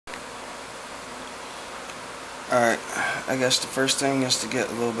Alright, I guess the first thing is to get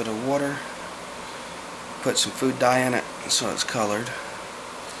a little bit of water, put some food dye in it so it's colored,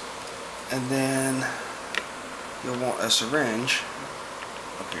 and then you'll want a syringe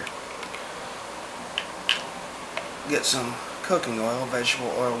up here. Get some cooking oil.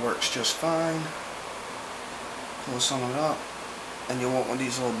 Vegetable oil works just fine. Pull some of it up, and you'll want one of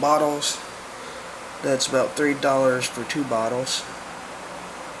these little bottles. That's about $3 for 2 bottles.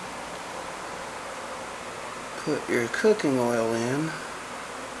 Put your cooking oil in.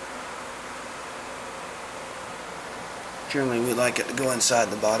 Generally we like it to go inside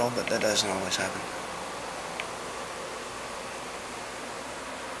the bottle, but that doesn't always happen.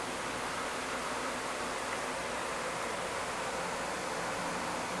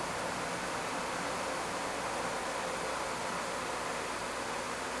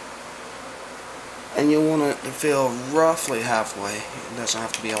 And you'll want it to fill roughly halfway. It doesn't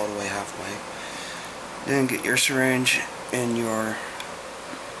have to be all the way halfway. Then get your syringe in your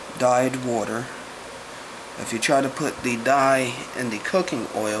dyed water. If you try to put the dye in the cooking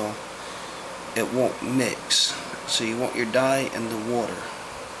oil, it won't mix. So you want your dye in the water.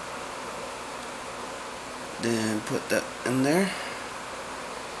 Then put that in there.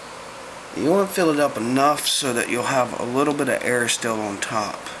 You want to fill it up enough so that you'll have a little bit of air still on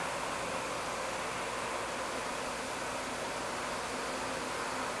top.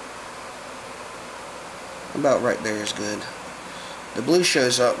 About right there is good. The blue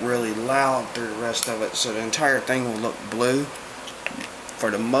shows up really loud through the rest of it, so the entire thing will look blue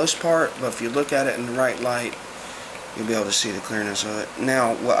for the most part, but if you look at it in the right light, you'll be able to see the clearness of it.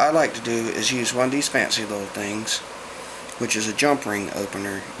 Now, what I like to do is use one of these fancy little things, which is a jump ring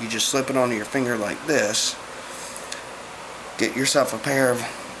opener. You just slip it onto your finger like this. Get yourself a pair of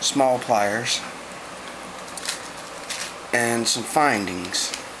small pliers and some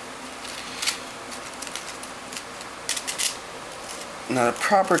findings. Now, the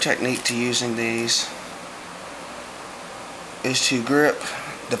proper technique to using these is to grip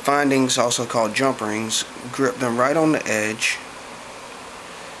the findings, also called jump rings, grip them right on the edge,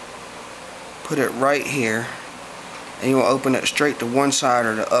 put it right here, and you will open it straight to one side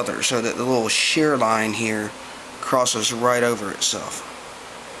or the other so that the little shear line here crosses right over itself.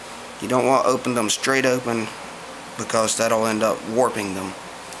 You don't want to open them straight open because that'll end up warping them.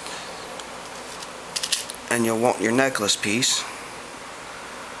 And you'll want your necklace piece.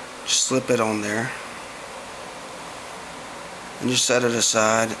 Just slip it on there and just set it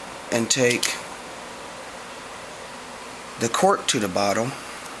aside and take the cork to the bottle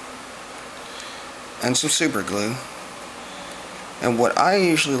and some super glue. And what I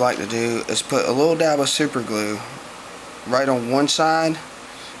usually like to do is put a little dab of super glue right on one side,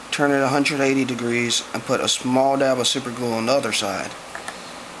 turn it 180 degrees, and put a small dab of super glue on the other side,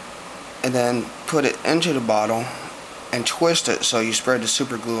 and then put it into the bottle and twist it so you spread the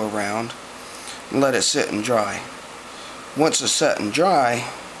super glue around and let it sit and dry. Once it's set and dry,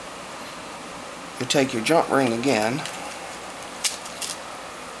 you take your jump ring again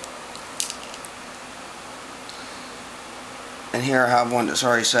and here I have one that's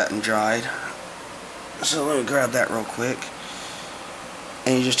already set and dried, so let me grab that real quick.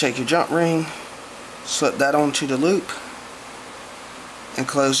 And you just take your jump ring, slip that onto the loop and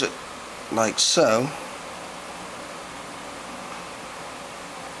close it like so.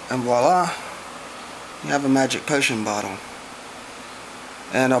 And voila, you have a magic potion bottle.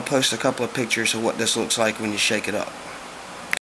 And I'll post a couple of pictures of what this looks like when you shake it up.